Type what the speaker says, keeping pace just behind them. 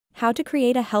How to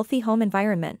create a healthy home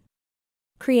environment.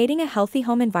 Creating a healthy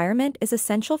home environment is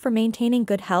essential for maintaining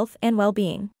good health and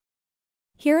well-being.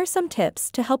 Here are some tips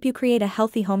to help you create a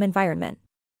healthy home environment.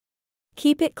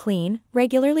 Keep it clean.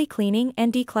 Regularly cleaning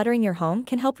and decluttering your home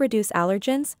can help reduce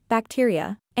allergens,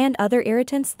 bacteria, and other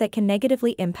irritants that can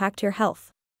negatively impact your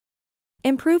health.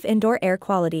 Improve indoor air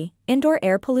quality. Indoor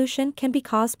air pollution can be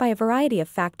caused by a variety of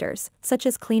factors, such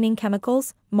as cleaning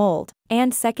chemicals, mold,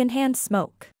 and secondhand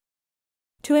smoke.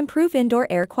 To improve indoor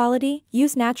air quality,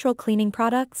 use natural cleaning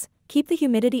products, keep the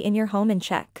humidity in your home in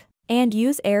check, and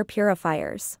use air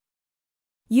purifiers.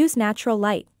 Use natural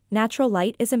light. Natural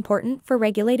light is important for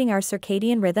regulating our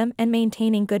circadian rhythm and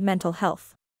maintaining good mental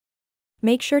health.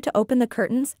 Make sure to open the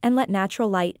curtains and let natural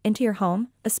light into your home,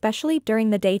 especially during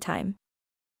the daytime.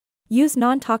 Use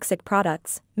non-toxic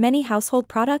products. Many household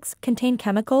products contain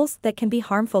chemicals that can be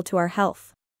harmful to our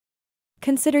health.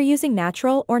 Consider using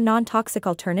natural or non-toxic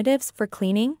alternatives for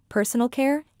cleaning, personal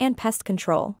care, and pest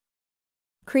control.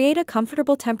 Create a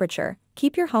comfortable temperature.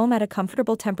 Keep your home at a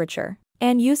comfortable temperature,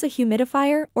 and use a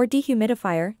humidifier or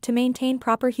dehumidifier to maintain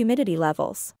proper humidity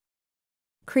levels.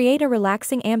 Create a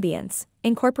relaxing ambience.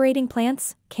 Incorporating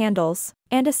plants, candles,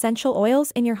 and essential oils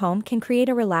in your home can create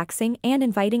a relaxing and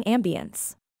inviting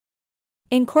ambience.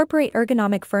 Incorporate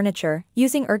ergonomic furniture.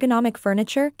 Using ergonomic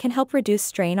furniture can help reduce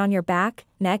strain on your back,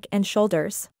 neck, and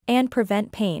shoulders, and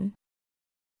prevent pain.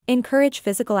 Encourage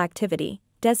physical activity.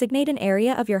 Designate an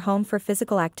area of your home for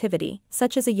physical activity,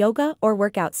 such as a yoga or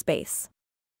workout space.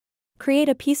 Create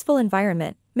a peaceful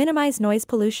environment. Minimize noise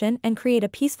pollution and create a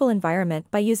peaceful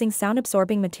environment by using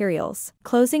sound-absorbing materials,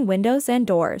 closing windows and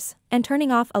doors, and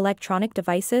turning off electronic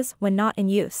devices when not in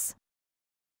use.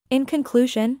 In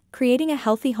conclusion, creating a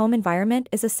healthy home environment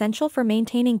is essential for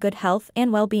maintaining good health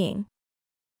and well-being.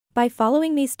 By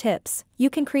following these tips, you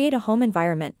can create a home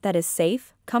environment that is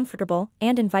safe, comfortable,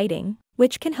 and inviting,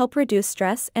 which can help reduce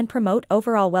stress and promote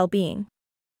overall well-being.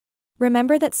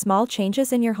 Remember that small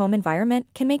changes in your home environment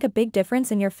can make a big difference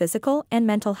in your physical and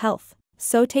mental health,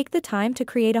 so take the time to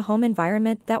create a home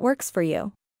environment that works for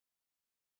you.